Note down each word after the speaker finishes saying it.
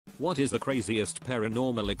What is the craziest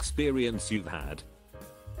paranormal experience you've had?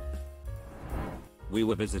 We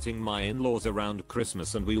were visiting my in-laws around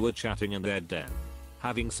Christmas and we were chatting in their den,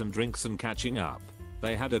 having some drinks and catching up.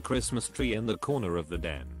 They had a Christmas tree in the corner of the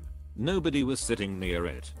den. Nobody was sitting near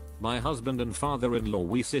it. My husband and father-in-law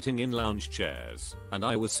were sitting in lounge chairs, and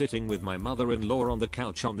I was sitting with my mother-in-law on the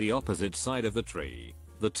couch on the opposite side of the tree.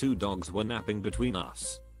 The two dogs were napping between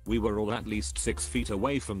us. We were all at least 6 feet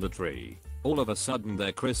away from the tree. All of a sudden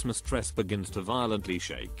their Christmas tree begins to violently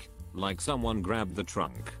shake, like someone grabbed the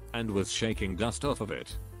trunk and was shaking dust off of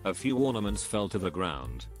it. A few ornaments fell to the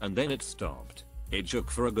ground, and then it stopped. It shook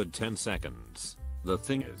for a good 10 seconds. The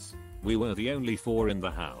thing is, we were the only 4 in the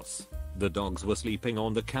house. The dogs were sleeping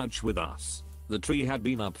on the couch with us. The tree had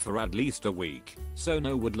been up for at least a week, so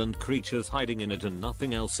no woodland creatures hiding in it and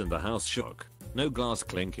nothing else in the house shook. No glass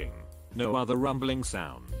clinking. No other rumbling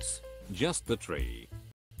sounds. Just the tree.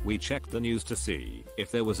 We checked the news to see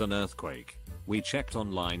if there was an earthquake. We checked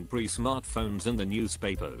online pre-smartphones and the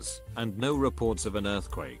newspapers, and no reports of an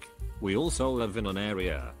earthquake. We also live in an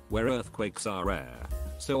area where earthquakes are rare,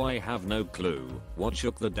 so I have no clue what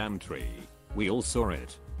shook the damn tree. We all saw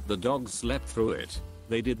it. The dogs slept through it.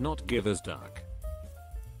 They did not give us duck.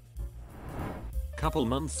 Couple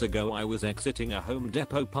months ago I was exiting a Home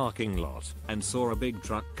Depot parking lot and saw a big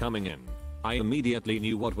truck coming in. I immediately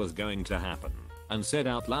knew what was going to happen and said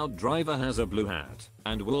out loud, "Driver has a blue hat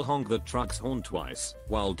and will honk the truck's horn twice,"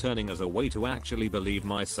 while turning as a way to actually believe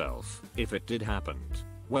myself if it did happen.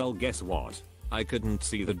 Well, guess what? I couldn't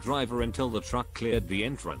see the driver until the truck cleared the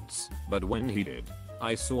entrance, but when he did,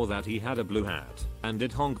 I saw that he had a blue hat and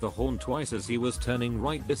did honk the horn twice as he was turning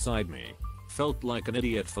right beside me. Felt like an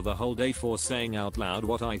idiot for the whole day for saying out loud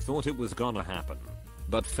what I thought it was gonna happen,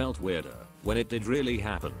 but felt weirder when it did really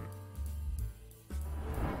happen.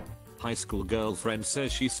 High school girlfriend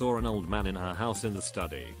says she saw an old man in her house in the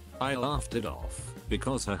study. I laughed it off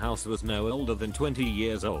because her house was no older than 20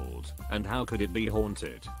 years old, and how could it be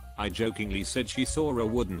haunted? I jokingly said she saw a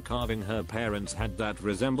wooden carving her parents had that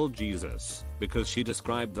resembled Jesus, because she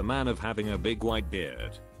described the man of having a big white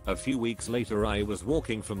beard. A few weeks later I was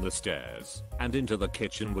walking from the stairs and into the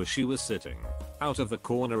kitchen where she was sitting. Out of the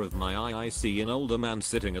corner of my eye I see an older man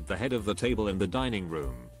sitting at the head of the table in the dining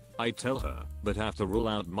room. I tell her, but have to rule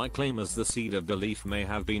out my claim as the seed of belief may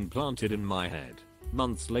have been planted in my head.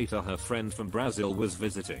 Months later her friend from Brazil was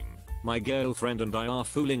visiting. My girlfriend and I are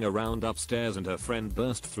fooling around upstairs and her friend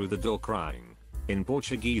burst through the door crying. In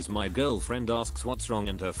Portuguese my girlfriend asks what's wrong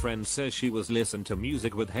and her friend says she was listening to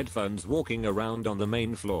music with headphones walking around on the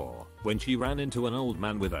main floor when she ran into an old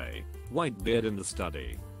man with a white beard in the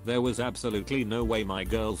study. There was absolutely no way my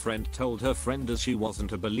girlfriend told her friend, as she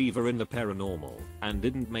wasn't a believer in the paranormal and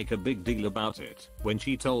didn't make a big deal about it when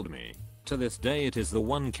she told me. To this day it is the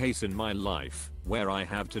one case in my life where I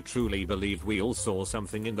have to truly believe we all saw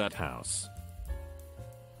something in that house.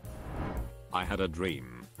 I had a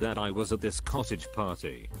dream that I was at this cottage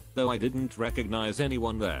party, though I didn't recognize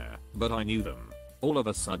anyone there, but I knew them. All of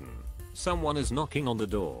a sudden, someone is knocking on the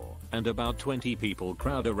door, and about 20 people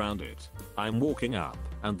crowd around it. I'm walking up,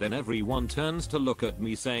 and then everyone turns to look at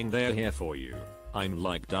me saying they're here for you. I'm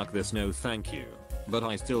like, duck this, no thank you. But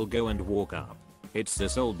I still go and walk up. It's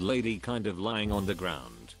this old lady kind of lying on the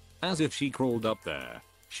ground, as if she crawled up there.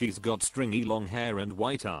 She's got stringy long hair and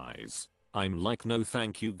white eyes. I'm like, no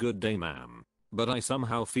thank you, good day ma'am. But I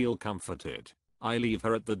somehow feel comforted. I leave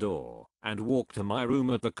her at the door and walk to my room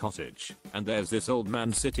at the cottage, and there's this old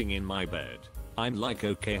man sitting in my bed. I'm like,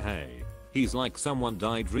 okay, hey. He's like, someone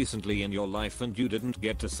died recently in your life and you didn't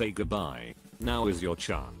get to say goodbye. Now is your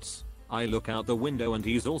chance. I look out the window and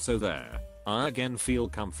he's also there. I again feel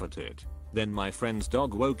comforted. Then my friend's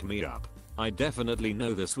dog woke me up. I definitely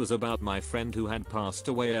know this was about my friend who had passed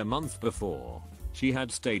away a month before. She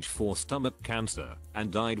had stage 4 stomach cancer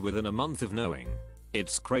and died within a month of knowing.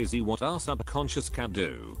 It's crazy what our subconscious can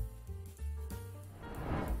do.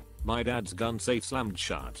 My dad's gun safe slammed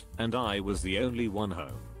shut and I was the only one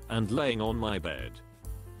home and laying on my bed.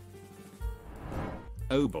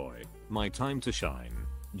 Oh boy, my time to shine.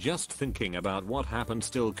 Just thinking about what happened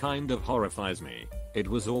still kind of horrifies me. It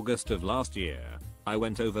was August of last year. I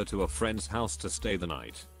went over to a friend's house to stay the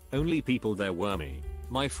night. Only people there were me,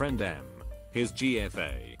 my friend M, his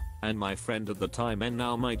GFA, and my friend at the time and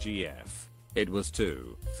now my GF. It was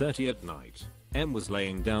 2:30 at night. M was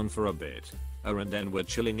laying down for a bit. Her and N were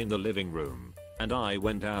chilling in the living room, and I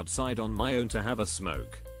went outside on my own to have a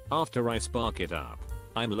smoke. After I spark it up,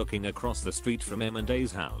 I'm looking across the street from M and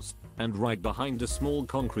A's house, and right behind a small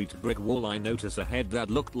concrete brick wall I notice a head that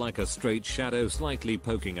looked like a straight shadow slightly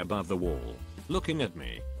poking above the wall. Looking at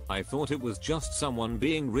me, I thought it was just someone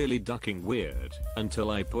being really ducking weird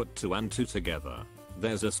until I put 2 and 2 together.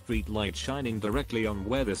 There's a street light shining directly on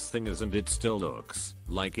where this thing is and it still looks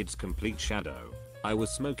like it's complete shadow. I was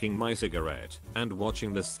smoking my cigarette and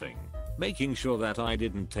watching this thing, making sure that I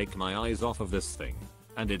didn't take my eyes off of this thing.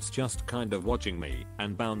 And it's just kind of watching me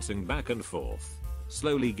and bouncing back and forth,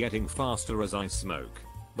 slowly getting faster as I smoke.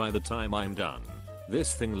 By the time I'm done,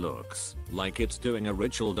 this thing looks like it's doing a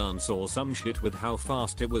ritual dance or some shit with how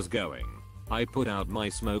fast it was going. I put out my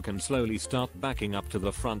smoke and slowly start backing up to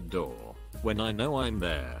the front door. When I know I'm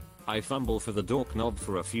there, I fumble for the door knob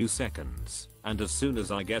for a few seconds, and as soon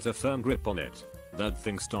as I get a firm grip on it, that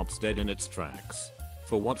thing stops dead in its tracks.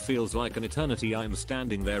 For what feels like an eternity I'm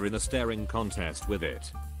standing there in a staring contest with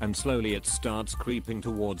it, and slowly it starts creeping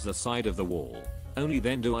towards the side of the wall. Only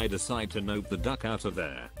then do I decide to nope the duck out of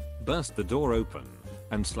there, burst the door open,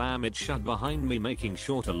 and slam it shut behind me, making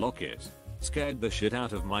sure to lock it. Scared the shit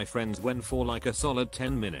out of my friends when for like a solid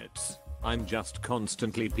 10 minutes, I'm just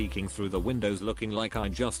constantly peeking through the windows looking like I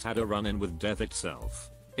just had a run-in with death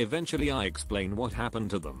itself. Eventually I explain what happened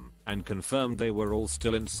to them and confirmed they were all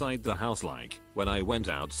still inside the house. Like, when I went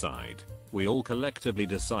outside, we all collectively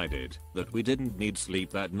decided that we didn't need sleep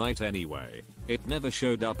that night anyway. It never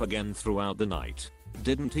showed up again throughout the night.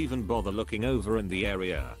 Didn't even bother looking over in the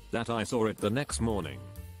area that I saw it the next morning.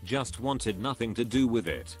 Just wanted nothing to do with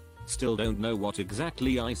it. Still don't know what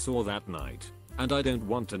exactly I saw that night, and I don't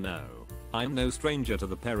want to know. I'm no stranger to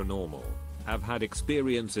the paranormal. Have had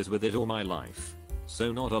experiences with it all my life,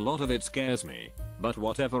 so not a lot of it scares me, but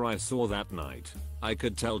whatever I saw that night, I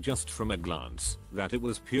could tell just from a glance that it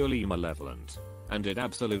was purely malevolent, and it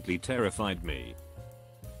absolutely terrified me.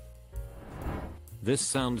 This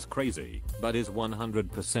sounds crazy, but is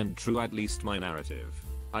 100% true, at least my narrative.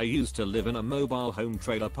 I used to live in a mobile home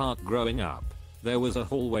trailer park growing up. There was a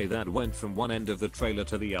hallway that went from one end of the trailer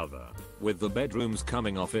to the other, with the bedrooms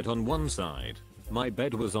coming off it on one side. My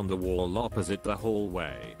bed was on the wall opposite the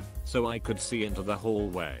hallway, so I could see into the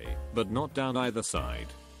hallway, but not down either side.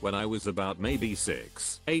 When I was about maybe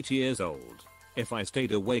 8 years old, if I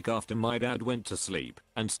stayed awake after my dad went to sleep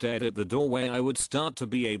and stared at the doorway, I would start to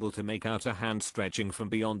be able to make out a hand stretching from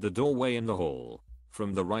beyond the doorway in the hall,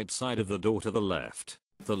 from the right side of the door to the left.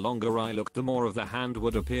 The longer I looked, the more of the hand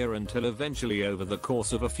would appear, until eventually over the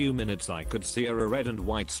course of a few minutes I could see a red and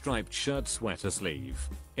white striped shirt sweater sleeve.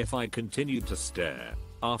 If I continued to stare,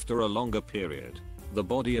 after a longer period, the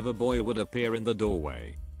body of a boy would appear in the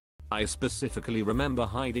doorway. I specifically remember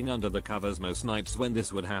hiding under the covers most nights when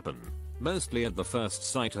this would happen, mostly at the first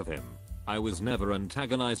sight of him. I was never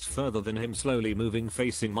antagonized further than him slowly moving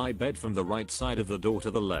facing my bed from the right side of the door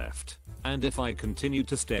to the left, and if I continued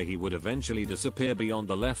to stare he would eventually disappear beyond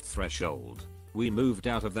the left threshold. We moved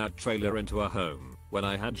out of that trailer into a home when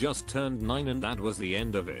I had just turned 9, and that was the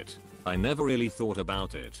end of it. I never really thought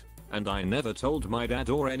about it, and I never told my dad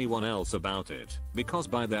or anyone else about it, because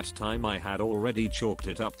by that time I had already chalked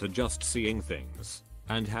it up to just seeing things,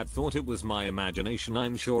 and had thought it was my imagination.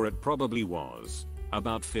 I'm sure it probably was.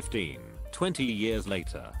 About 15-20 years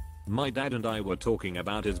later, my dad and I were talking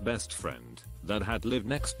about his best friend that had lived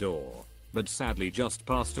next door, but sadly just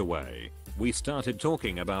passed away. We started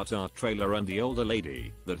talking about our trailer and the older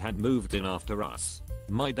lady that had moved in after us.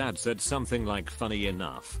 My dad said something like, funny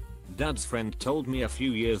enough, Dad's friend told me a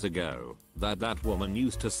few years ago that woman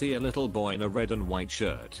used to see a little boy in a red and white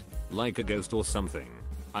shirt, like a ghost or something.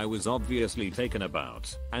 I was obviously taken aback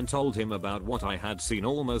and told him about what I had seen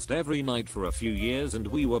almost every night for a few years, and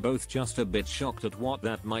we were both just a bit shocked at what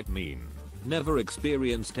that might mean. Never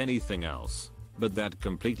experienced anything else, but that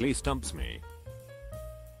completely stumps me.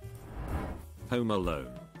 Home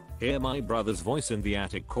Alone. Hear my brother's voice in the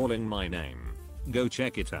attic calling my name. Go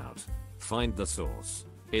check it out. Find the source.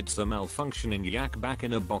 It's a malfunctioning yak back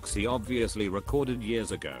in a box he obviously recorded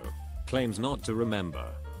years ago. Claims not to remember.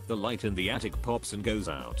 The light in the attic pops and goes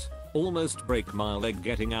out. Almost break my leg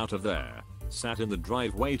getting out of there. Sat in the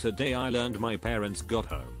driveway today. I learned my parents got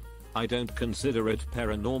home. I don't consider it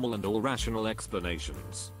paranormal and all rational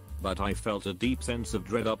explanations, but I felt a deep sense of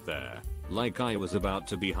dread up there, like I was about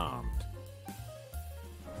to be harmed.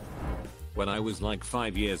 When I was like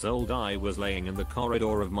 5 years old, I was laying in the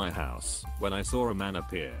corridor of my house when I saw a man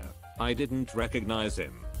appear. I didn't recognize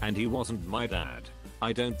him, and he wasn't my dad.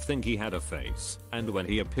 I don't think he had a face, and when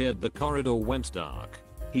he appeared the corridor went dark.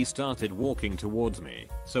 He started walking towards me,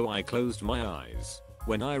 so I closed my eyes.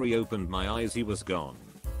 When I reopened my eyes he was gone.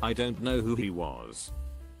 I don't know who he was.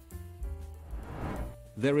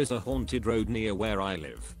 There is a haunted road near where I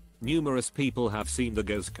live. Numerous people have seen the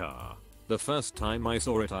ghost car. The first time I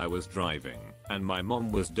saw it I was driving, and my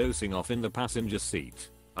mom was dozing off in the passenger seat.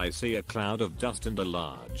 I see a cloud of dust and a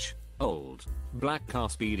large, old, black car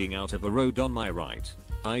speeding out of a road on my right.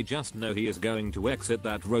 I just know he is going to exit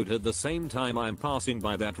that road at the same time I'm passing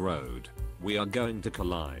by that road. We are going to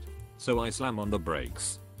collide. So I slam on the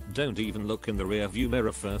brakes. Don't even look in the rear view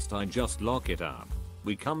mirror first, I just lock it up.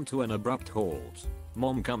 We come to an abrupt halt.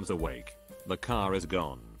 Mom comes awake. The car is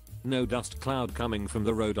gone. No dust cloud coming from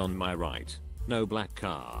the road on my right. No black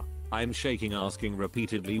car. I'm shaking, asking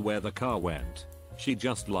repeatedly where the car went. She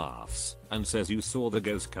just laughs and says, "You saw the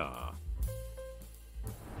ghost car."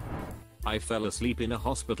 I fell asleep in a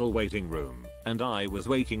hospital waiting room and I was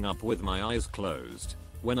waking up with my eyes closed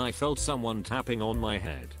when I felt someone tapping on my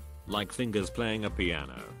head, like fingers playing a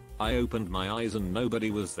piano. I opened my eyes and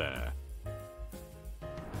nobody was there.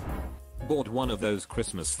 Bought one of those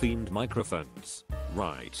Christmas themed microphones.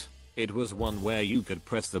 Right. It was one where you could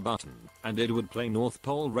press the button and it would play North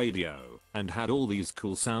Pole radio and had all these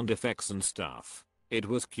cool sound effects and stuff. It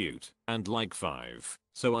was cute and like $5,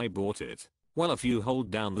 so I bought it. Well, if you hold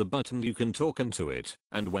down the button you can talk into it,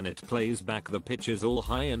 and when it plays back the pitch is all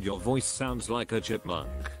high and your voice sounds like a chipmunk.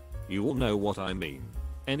 You all know what I mean.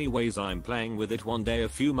 Anyways, I'm playing with it one day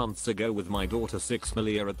a few months ago with my daughter 6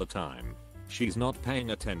 Malia at the time. She's not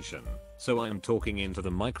paying attention, so I'm talking into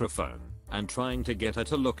the microphone and trying to get her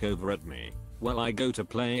to look over at me. Well, I go to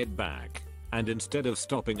play it back, and instead of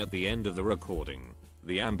stopping at the end of the recording,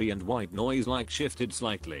 the ambient white noise like shifted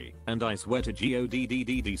slightly, and I swear to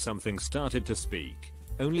God something started to speak.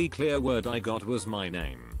 Only clear word I got was my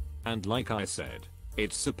name. And like I said,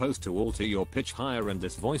 it's supposed to alter your pitch higher and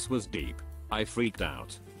this voice was deep. I freaked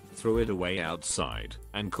out, threw it away outside,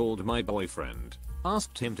 and called my boyfriend.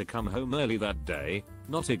 Asked him to come home early that day.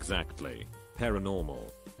 Not exactly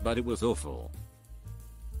paranormal, but it was awful.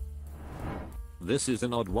 This is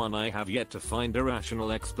an odd one I have yet to find a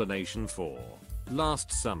rational explanation for.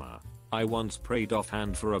 Last summer, I once prayed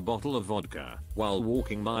offhand for a bottle of vodka while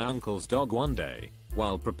walking my uncle's dog one day,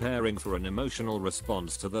 while preparing for an emotional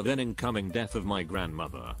response to the then incoming death of my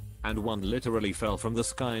grandmother, and one literally fell from the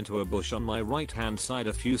sky into a bush on my right hand side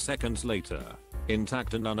a few seconds later,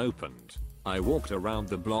 intact and unopened. I walked around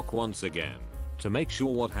the block once again to make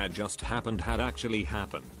sure what had just happened had actually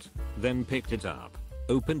happened, then picked it up,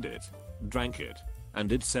 opened it, drank it, and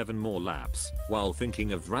did 7 more laps while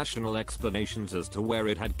thinking of rational explanations as to where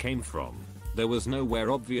it had came from. There was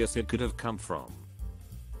nowhere obvious it could have come from.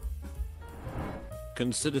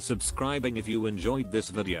 Consider subscribing if you enjoyed this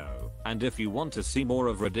video, and if you want to see more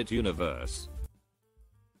of Reddit Universe,